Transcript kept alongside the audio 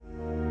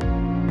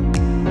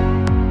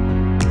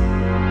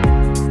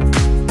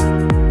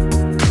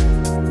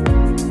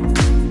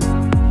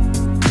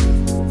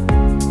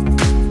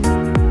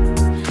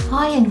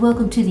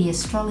welcome to the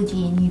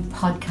Astrology in You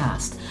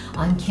podcast.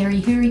 I'm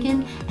Kerry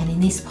Hourigan, and in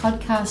this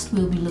podcast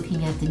we'll be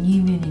looking at the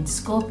new moon in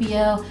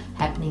Scorpio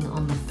happening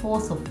on the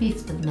 4th or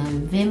 5th of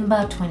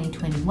November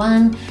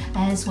 2021,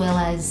 as well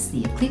as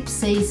the eclipse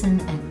season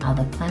and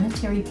other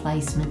planetary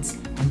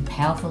placements and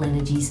powerful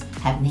energies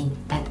happening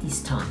at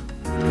this time.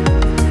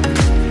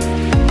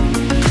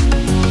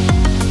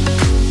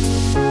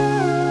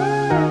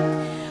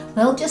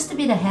 Well, just a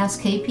bit of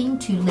housekeeping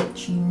to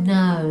let you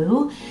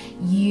know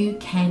you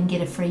can get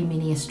a free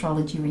mini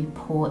astrology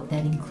report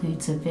that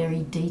includes a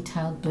very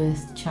detailed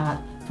birth chart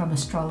from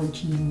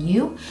Astrology in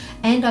You,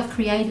 and I've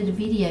created a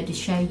video to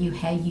show you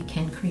how you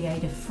can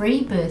create a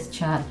free birth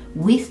chart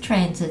with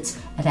transits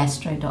at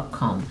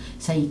astro.com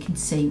so you can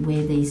see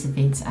where these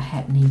events are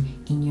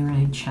happening in your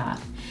own chart.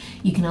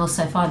 You can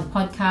also find the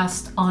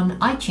podcast on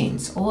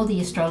iTunes or the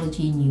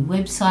Astrology in You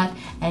website,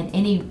 and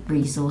any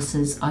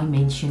resources I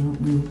mention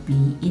will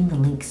be in the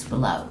links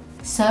below.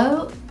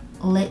 So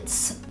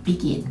let's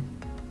begin.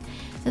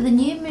 So the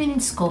new moon in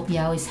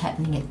Scorpio is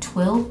happening at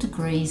 12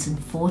 degrees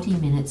and 40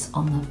 minutes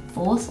on the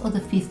 4th or the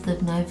 5th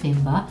of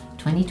November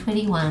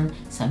 2021,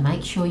 so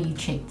make sure you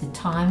check the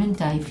time and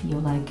day for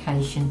your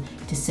location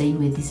to see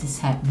where this is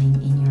happening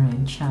in your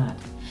own chart.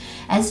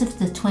 As of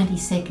the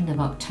 22nd of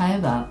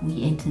October,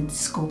 we entered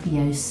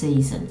Scorpio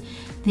season.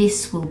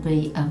 This will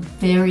be a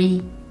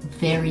very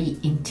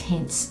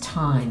intense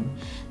time.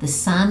 The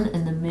sun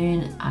and the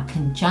moon are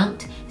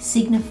conjunct,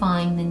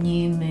 signifying the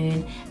new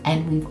moon,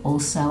 and we've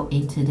also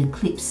entered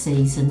eclipse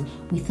season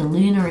with the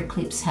lunar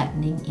eclipse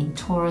happening in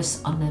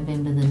Taurus on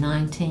November the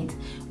 19th,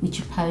 which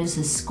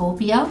opposes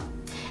Scorpio,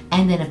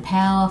 and then a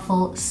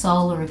powerful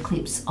solar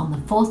eclipse on the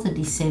 4th of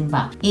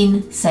December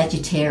in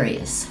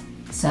Sagittarius.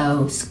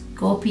 So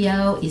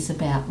Scorpio is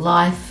about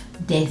life,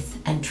 death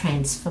and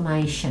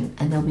transformation,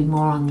 and there'll be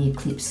more on the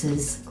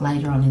eclipses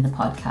later on in the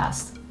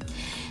podcast.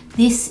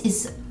 This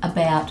is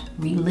about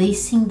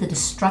releasing the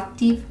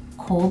destructive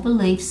core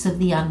beliefs of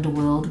the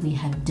underworld we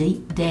have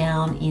deep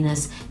down in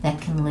us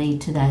that can lead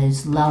to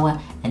those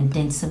lower and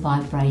denser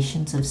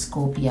vibrations of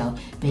Scorpio,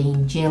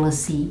 being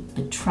jealousy,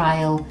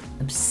 betrayal,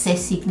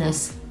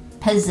 obsessiveness,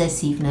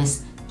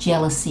 possessiveness,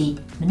 jealousy,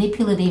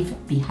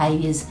 manipulative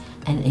behaviors,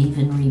 and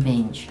even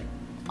revenge.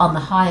 On the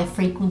higher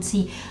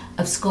frequency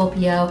of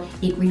Scorpio,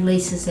 it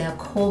releases our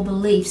core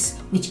beliefs,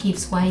 which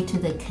gives way to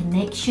the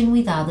connection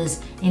with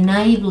others,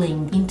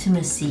 enabling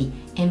intimacy,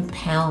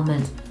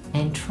 empowerment,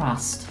 and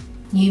trust.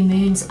 New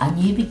moons are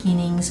new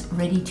beginnings,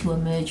 ready to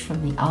emerge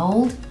from the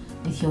old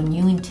with your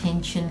new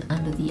intention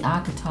under the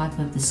archetype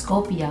of the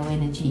Scorpio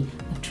energy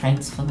of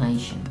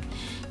transformation.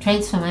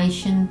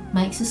 Transformation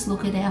makes us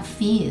look at our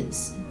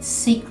fears,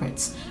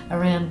 secrets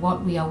around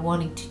what we are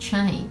wanting to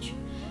change.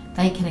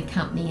 They can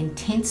accompany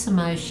intense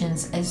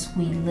emotions as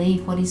we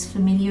leave what is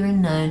familiar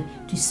and known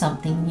to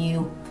something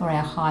new for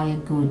our higher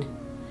good.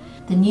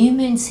 The new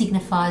moon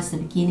signifies the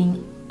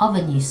beginning of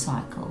a new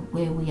cycle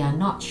where we are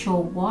not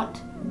sure what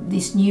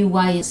this new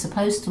way is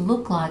supposed to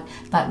look like,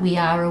 but we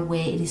are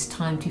aware it is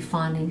time to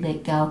finally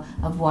let go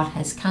of what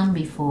has come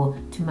before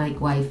to make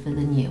way for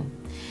the new.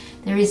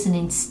 There is an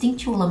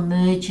instinctual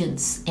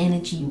emergence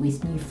energy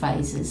with new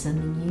phases,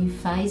 and the new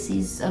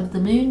phase of the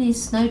moon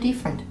is no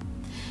different.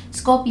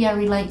 Scorpio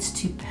relates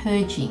to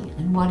purging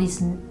and what is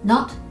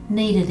not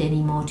needed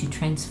anymore to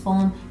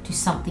transform to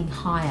something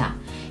higher.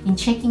 In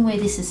checking where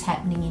this is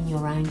happening in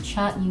your own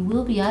chart, you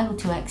will be able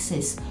to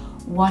access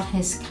what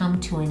has come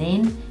to an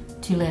end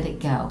to let it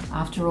go.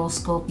 After all,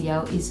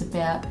 Scorpio is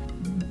about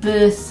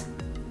birth,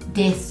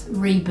 death,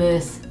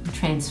 rebirth, and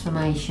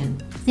transformation.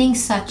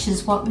 Things such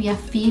as what we are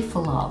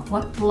fearful of,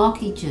 what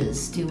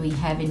blockages do we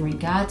have in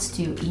regards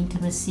to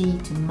intimacy,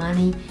 to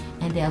money,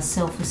 and our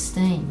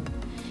self-esteem.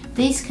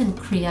 These can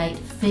create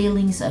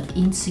feelings of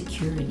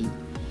insecurity.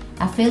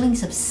 Our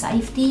feelings of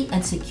safety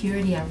and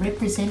security are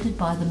represented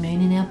by the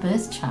moon in our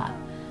birth chart.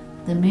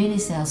 The moon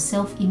is our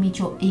self-image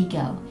or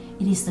ego.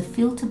 It is the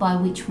filter by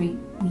which we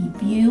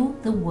view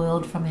the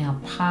world from our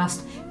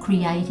past,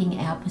 creating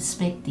our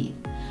perspective.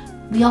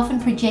 We often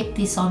project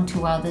this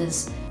onto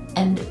others,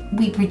 and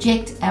we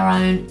project our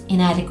own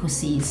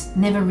inadequacies,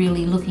 never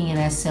really looking at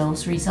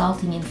ourselves,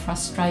 resulting in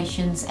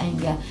frustrations,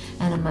 anger,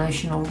 and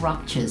emotional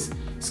ruptures.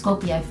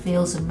 Scorpio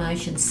feels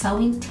emotions so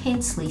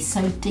intensely,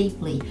 so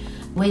deeply.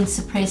 When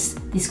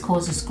suppressed, this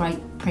causes great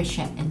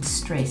pressure and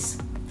stress.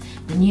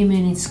 The new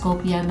moon in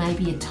Scorpio may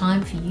be a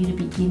time for you to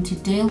begin to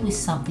deal with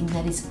something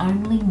that is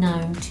only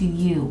known to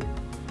you.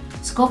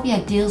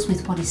 Scorpio deals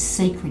with what is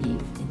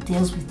secretive. It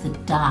deals with the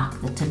dark,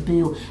 the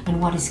taboo,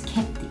 and what is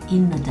kept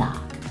in the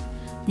dark.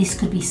 This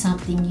could be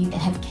something you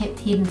have kept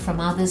hidden from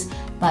others,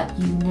 but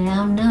you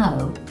now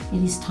know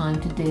it is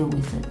time to deal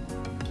with it.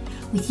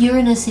 With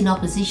Uranus in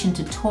opposition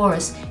to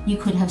Taurus, you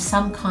could have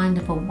some kind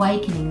of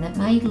awakening that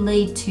may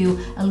lead to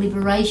a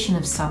liberation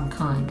of some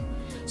kind.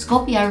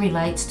 Scorpio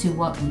relates to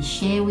what we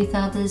share with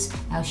others,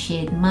 our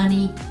shared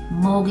money,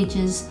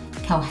 mortgages,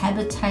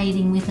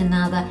 cohabitating with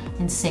another,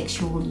 and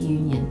sexual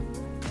union.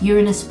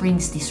 Uranus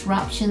brings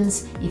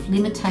disruptions. If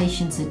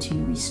limitations are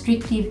too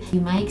restrictive, you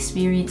may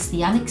experience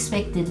the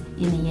unexpected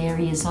in the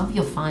areas of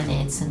your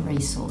finance and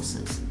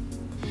resources.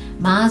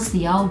 Mars,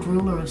 the old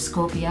ruler of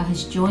Scorpio,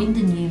 has joined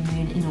the new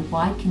moon in a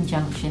wide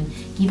conjunction,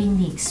 giving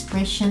the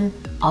expression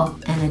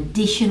of an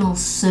additional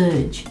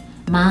surge.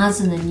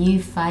 Mars in the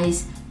new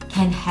phase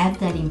can have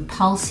that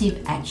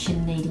impulsive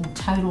action needing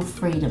total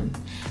freedom.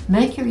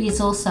 Mercury is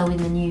also in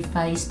the new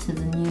phase to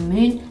the new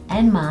moon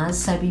and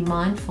Mars, so be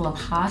mindful of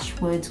harsh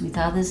words with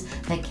others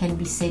that can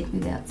be said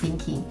without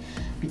thinking,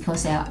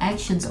 because our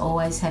actions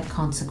always have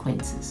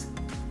consequences.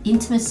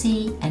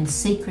 Intimacy and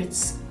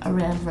secrets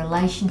around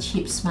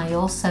relationships may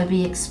also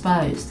be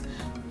exposed.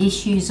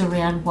 Issues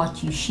around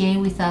what you share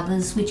with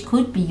others, which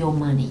could be your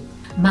money.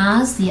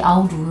 Mars, the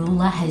old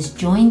ruler, has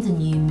joined the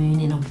new moon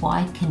in a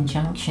wide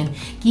conjunction,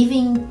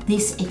 giving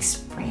this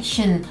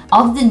expression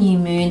of the new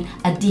moon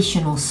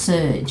additional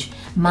surge.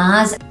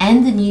 Mars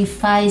and the new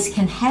phase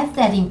can have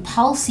that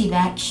impulsive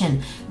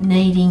action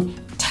needing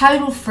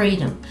total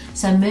freedom.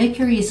 So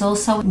Mercury is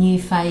also a new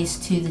phase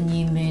to the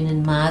new moon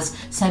and Mars,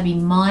 so be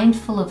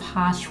mindful of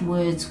harsh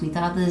words with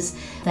others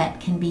that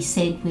can be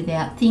said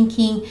without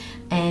thinking,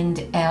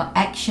 and our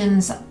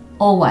actions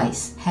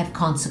always have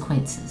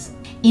consequences.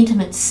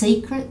 Intimate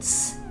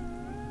secrets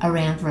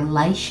around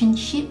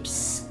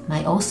relationships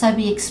may also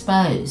be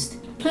exposed.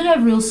 Pluto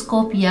rules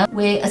Scorpio,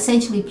 where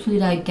essentially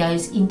Pluto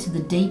goes into the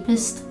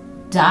deepest,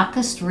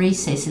 darkest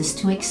recesses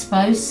to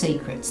expose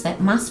secrets that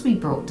must be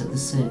brought to the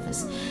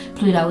surface.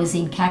 Pluto is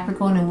in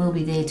Capricorn and will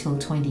be there till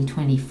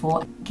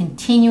 2024.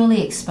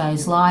 Continually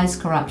expose lies,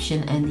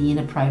 corruption, and the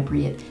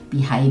inappropriate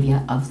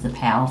behaviour of the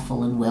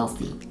powerful and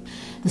wealthy.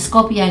 The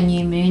Scorpio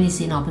new moon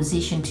is in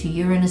opposition to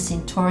Uranus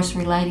in Taurus,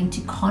 relating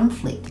to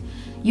conflict.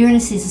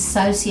 Uranus is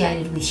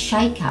associated with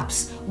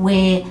shake-ups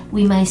where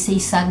we may see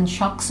sudden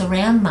shocks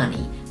around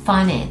money,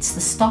 finance,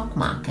 the stock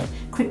market,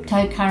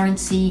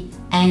 cryptocurrency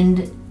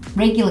and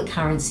regular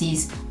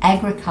currencies,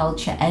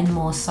 agriculture and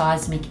more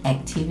seismic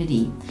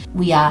activity.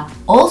 We are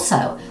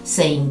also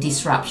seeing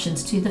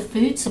disruptions to the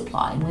food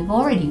supply, and we've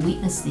already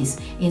witnessed this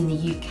in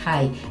the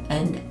UK,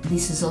 and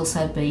this has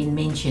also been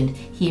mentioned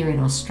here in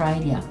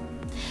Australia.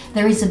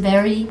 There is a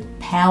very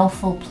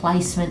powerful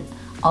placement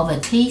of a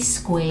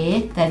T-square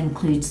that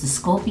includes the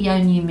Scorpio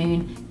new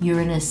moon,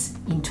 Uranus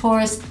in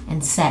Taurus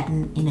and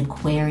Saturn in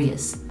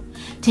Aquarius.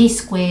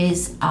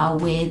 T-squares are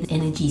where the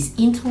energies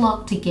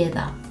interlock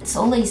together.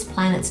 All these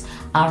planets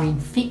are in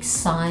fixed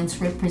signs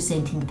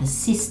representing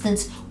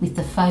persistence, with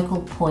the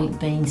focal point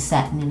being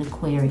Saturn in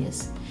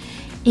Aquarius.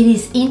 It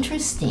is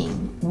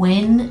interesting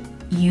when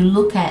you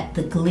look at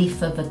the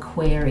glyph of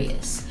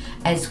Aquarius,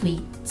 as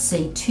we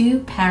see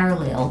two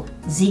parallel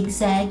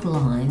zigzag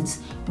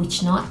lines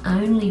which not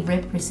only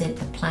represent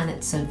the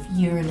planets of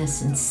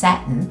Uranus and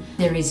Saturn,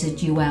 there is a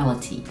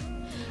duality.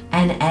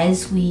 And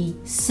as we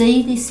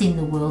see this in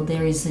the world,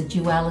 there is a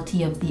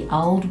duality of the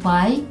old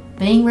way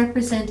being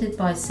represented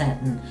by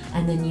Saturn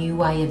and the new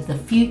way of the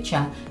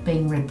future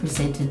being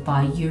represented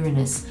by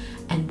Uranus.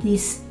 And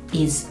this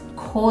is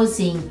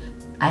causing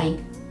a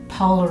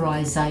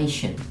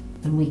polarization,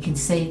 and we can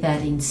see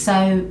that in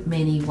so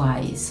many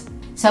ways.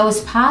 So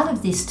as part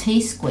of this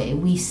T-square,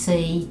 we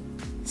see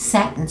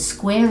Saturn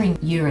squaring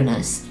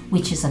Uranus,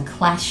 which is a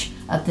clash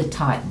of the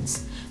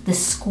Titans. The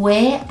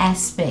square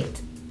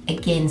aspect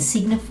again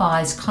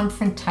signifies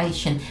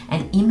confrontation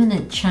and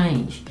imminent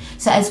change.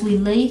 So as we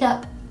lead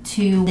up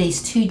to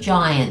these two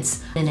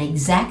giants, an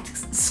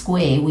exact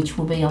square, which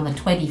will be on the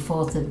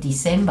 24th of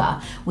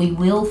December, we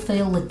will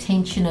feel the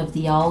tension of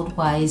the old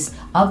ways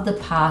of the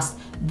past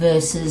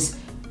versus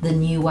the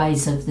new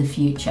ways of the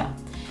future.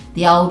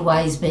 The old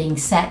ways being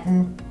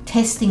Saturn,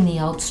 testing the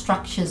old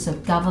structures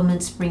of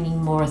governments, bringing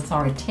more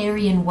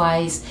authoritarian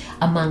ways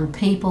among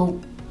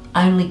people,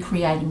 only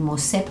creating more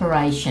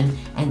separation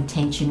and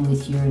tension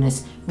with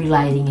Uranus,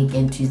 relating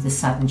again to the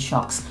sudden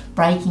shocks,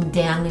 breaking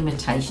down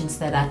limitations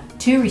that are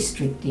too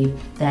restrictive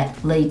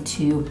that lead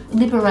to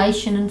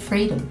liberation and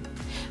freedom.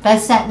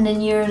 Both Saturn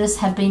and Uranus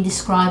have been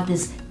described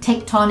as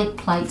tectonic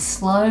plates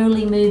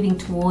slowly moving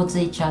towards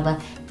each other,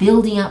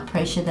 building up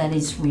pressure that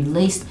is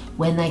released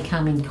when they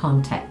come in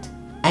contact,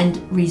 and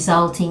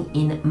resulting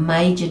in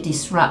major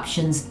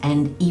disruptions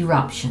and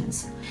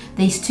eruptions.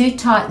 These two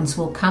titans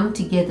will come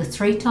together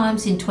 3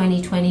 times in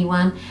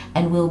 2021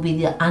 and will be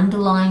the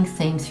underlying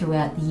theme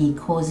throughout the year,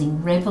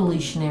 causing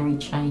revolutionary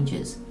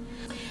changes.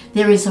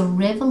 There is a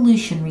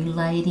revolution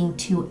relating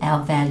to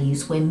our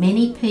values, where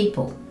many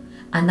people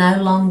are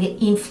no longer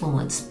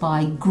influenced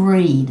by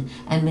greed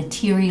and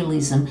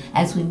materialism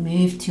as we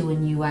move to a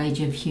new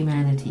age of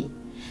humanity.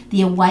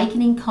 The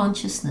awakening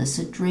consciousness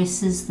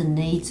addresses the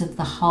needs of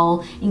the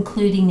whole,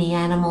 including the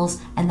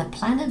animals and the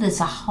planet as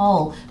a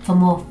whole, for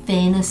more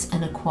fairness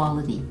and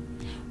equality.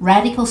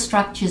 Radical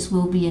structures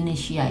will be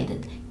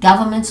initiated.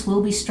 Governments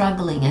will be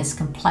struggling as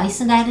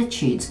complacent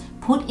attitudes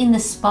put in the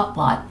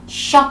spotlight,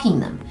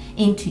 shocking them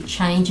into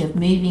change of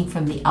moving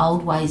from the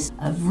old ways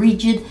of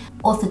rigid,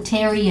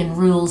 authoritarian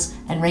rules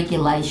and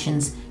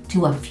regulations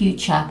to a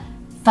future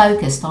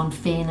focused on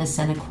fairness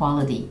and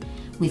equality.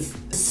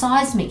 with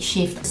seismic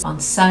shifts on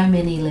so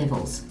many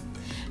levels.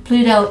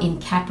 Pluto in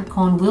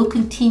Capricorn will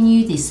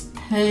continue this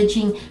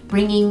purging,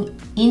 bringing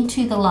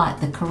into the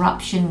light the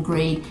corruption,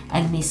 greed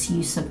and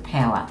misuse of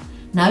power.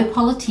 No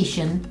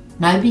politician,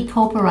 no big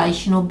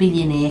corporation or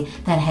billionaire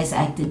that has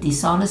acted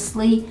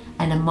dishonestly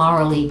and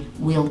immorally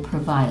will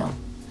prevail.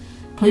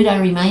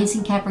 Pluto remains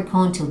in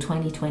Capricorn till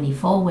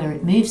 2024, where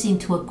it moves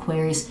into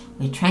Aquarius,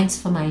 where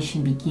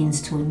transformation begins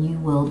to a new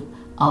world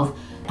of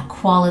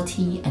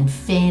equality and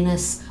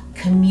fairness,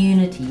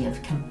 community,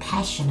 of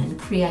compassion and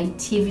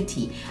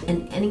creativity,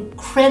 and an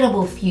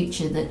incredible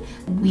future that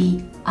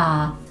we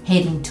are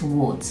heading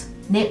towards.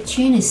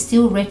 Neptune is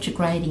still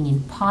retrograding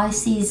in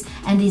Pisces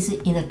and is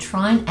in a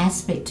trine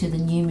aspect to the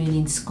new moon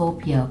in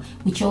Scorpio,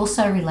 which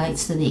also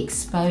relates to the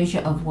exposure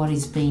of what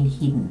is being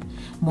hidden.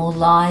 More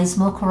lies,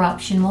 more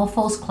corruption, more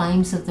false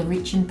claims of the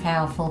rich and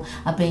powerful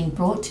are being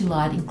brought to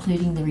light,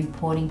 including the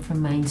reporting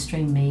from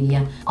mainstream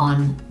media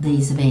on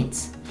these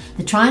events.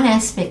 The trine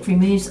aspect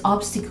removes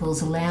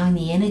obstacles, allowing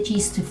the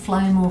energies to flow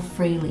more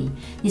freely.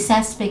 This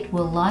aspect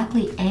will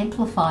likely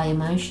amplify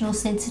emotional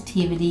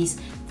sensitivities,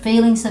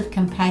 feelings of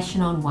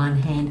compassion on one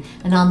hand,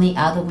 and on the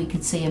other we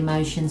could see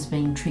emotions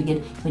being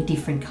triggered where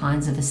different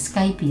kinds of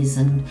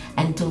escapism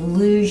and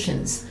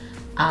delusions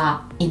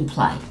are in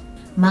play.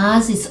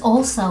 Mars is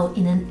also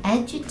in an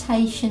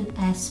agitation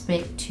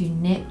aspect to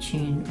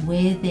Neptune,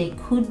 where there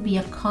could be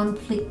a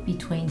conflict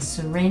between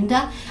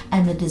surrender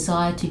and the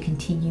desire to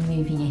continue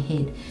moving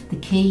ahead. The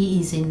key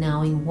is in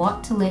knowing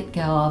what to let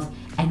go of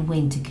and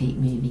when to keep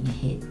moving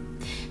ahead.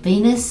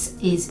 Venus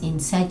is in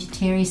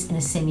Sagittarius in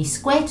a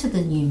semi-square to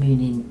the new moon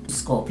in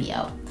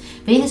Scorpio.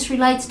 Venus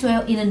relates to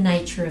our inner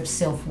nature of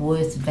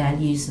self-worth,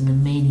 values and the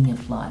meaning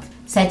of life.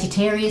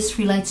 Sagittarius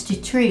relates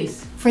to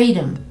truth,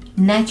 freedom,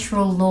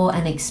 natural law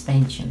and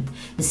expansion.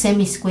 The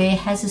semi-square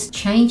has us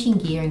changing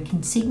gear and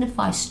can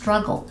signify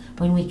struggle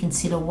when we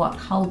consider what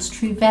holds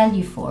true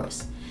value for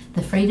us.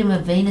 The freedom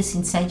of Venus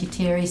in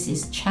Sagittarius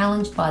is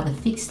challenged by the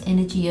fixed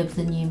energy of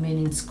the new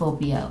moon in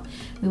Scorpio.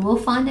 We will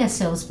find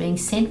ourselves being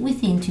sent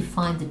within to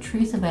find the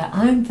truth of our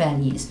own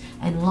values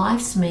and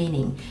life's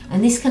meaning,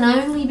 and this can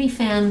only be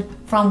found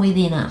from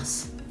within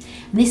us.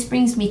 And this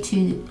brings me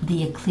to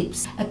the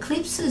eclipse.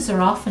 Eclipses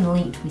are often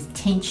linked with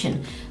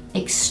tension,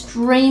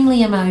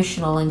 extremely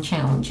emotional and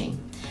challenging.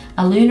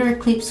 A lunar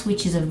eclipse,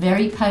 which is a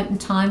very potent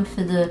time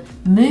for the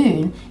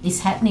moon, is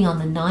happening on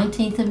the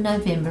 19th of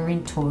November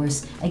in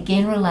Taurus,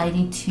 again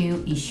relating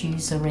to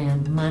issues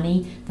around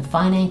money, the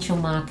financial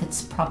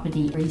markets,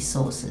 property,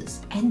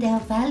 resources, and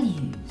our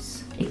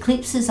values.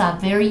 Eclipses are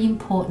very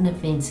important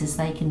events as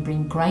they can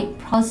bring great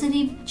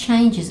positive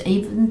changes,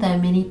 even though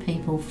many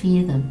people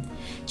fear them.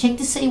 Check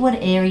to see what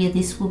area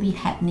this will be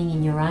happening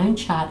in your own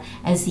chart,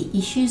 as the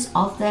issues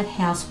of that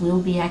house will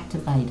be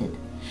activated.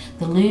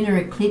 The lunar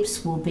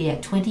eclipse will be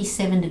at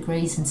 27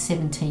 degrees and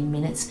 17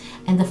 minutes,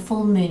 and the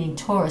full moon in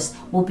Taurus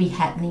will be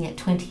happening at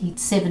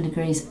 27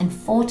 degrees and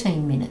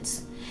 14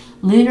 minutes.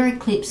 Lunar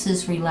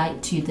eclipses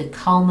relate to the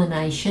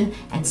culmination,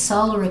 and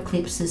solar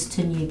eclipses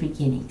to new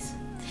beginnings.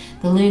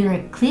 The lunar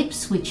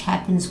eclipse, which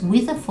happens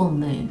with a full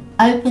moon,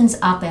 opens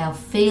up our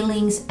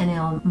feelings and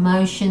our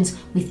emotions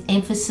with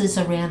emphasis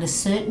around a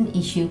certain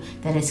issue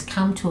that has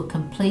come to a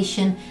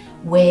completion,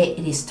 where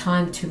it is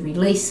time to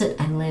release it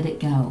and let it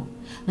go.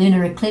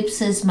 Lunar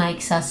eclipses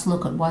makes us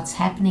look at what's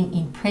happening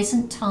in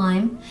present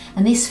time,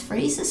 and this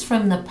frees us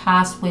from the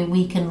past, where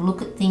we can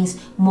look at things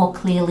more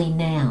clearly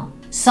now.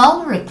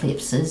 Solar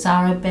eclipses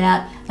are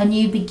about a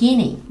new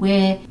beginning,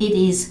 where it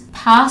is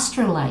past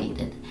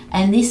related,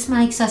 and this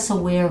makes us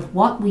aware of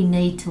what we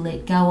need to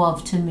let go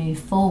of to move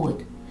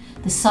forward.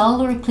 The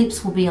solar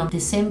eclipse will be on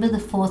December the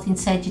 4th in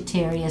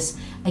Sagittarius,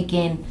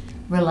 again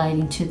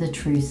relating to the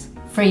truth,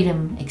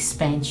 freedom,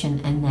 expansion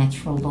and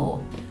natural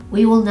law.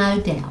 We will no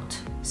doubt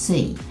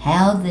see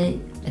how the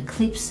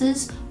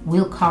eclipses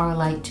will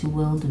correlate to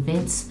world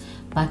events,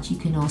 but you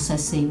can also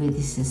see where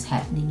this is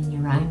happening in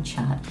your own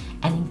chart,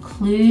 and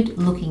include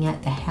looking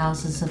at the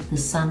houses of the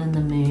sun and the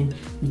moon,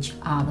 which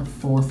are the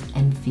 4th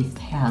and 5th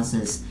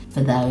houses,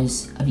 for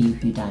those of you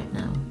who don't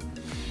know.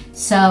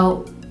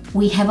 So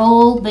we have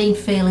all been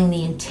feeling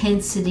the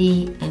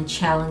intensity and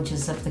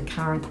challenges of the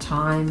current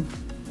time.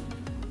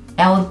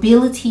 Our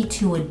ability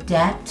to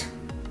adapt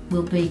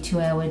will be to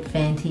our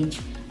advantage,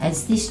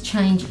 as this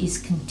change is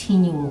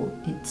continual.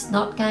 It's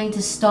not going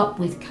to stop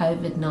with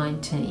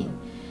COVID-19.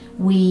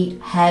 We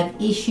have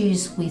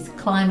issues with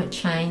climate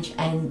change,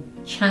 and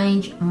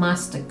change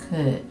must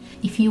occur.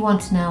 If you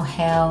want to know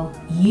how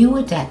you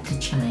adapt to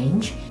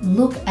change,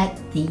 look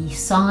at the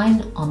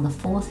sign on the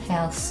 4th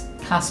house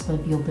cusp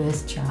of your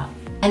birth chart.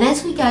 And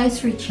as we go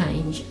through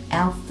change,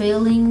 our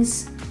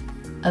feelings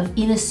of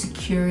inner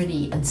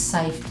security and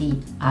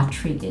safety are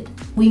triggered.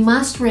 We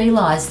must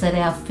realize that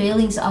our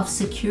feelings of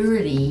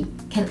security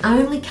can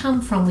only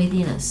come from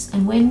within us,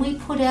 and when we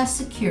put our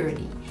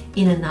security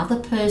in another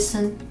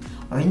person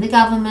or in the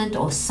government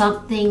or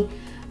something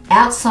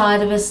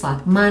outside of us,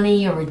 like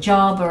money or a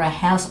job or a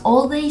house,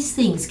 all these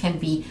things can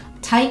be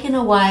taken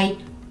away,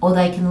 or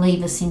they can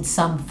leave us in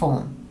some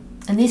form.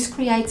 And this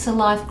creates a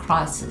life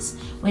crisis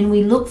when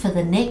we look for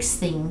the next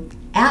thing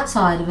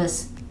outside of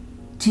us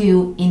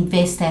to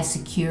invest our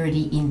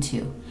security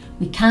into.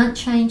 We can't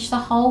change the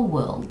whole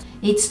world.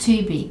 It's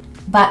too big.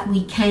 But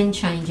we can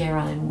change our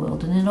own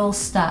world, and it all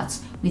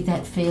starts with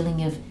that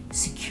feeling of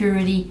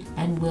security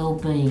and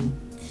well-being.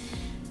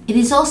 It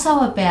is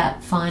also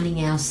about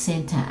finding our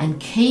center and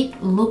keep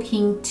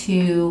looking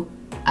to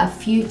a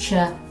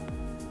future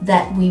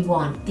that we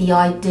want, the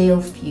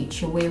ideal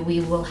future where we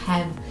will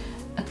have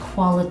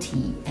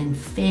equality and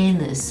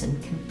fairness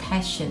and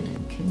compassion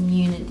and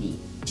community.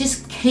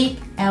 Just keep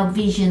our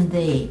vision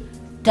there.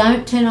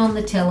 Don't turn on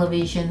the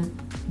television.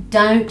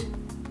 Don't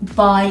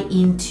buy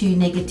into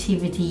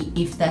negativity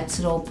if that's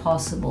at all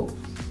possible.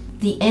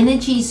 The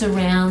energies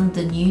around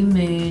the new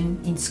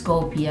moon in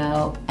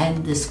Scorpio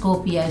and the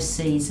Scorpio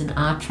season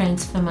are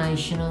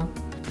transformational.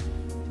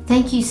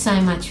 Thank you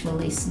so much for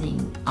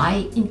listening.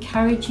 I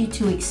encourage you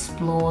to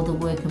explore the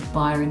work of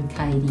Byron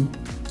Katie,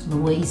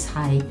 Louise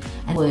Hay,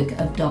 and work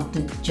of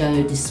Dr.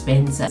 Joe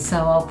Dispenza. So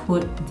I'll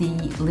put the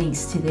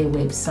links to their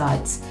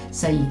websites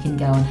so you can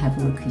go and have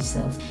a look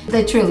yourself.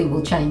 They truly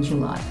will change your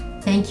life.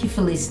 Thank you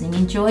for listening.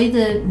 Enjoy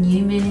the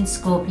new moon in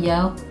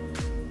Scorpio.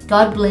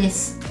 God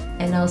bless,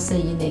 and I'll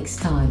see you next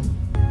time.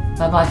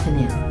 Bye-bye for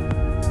now.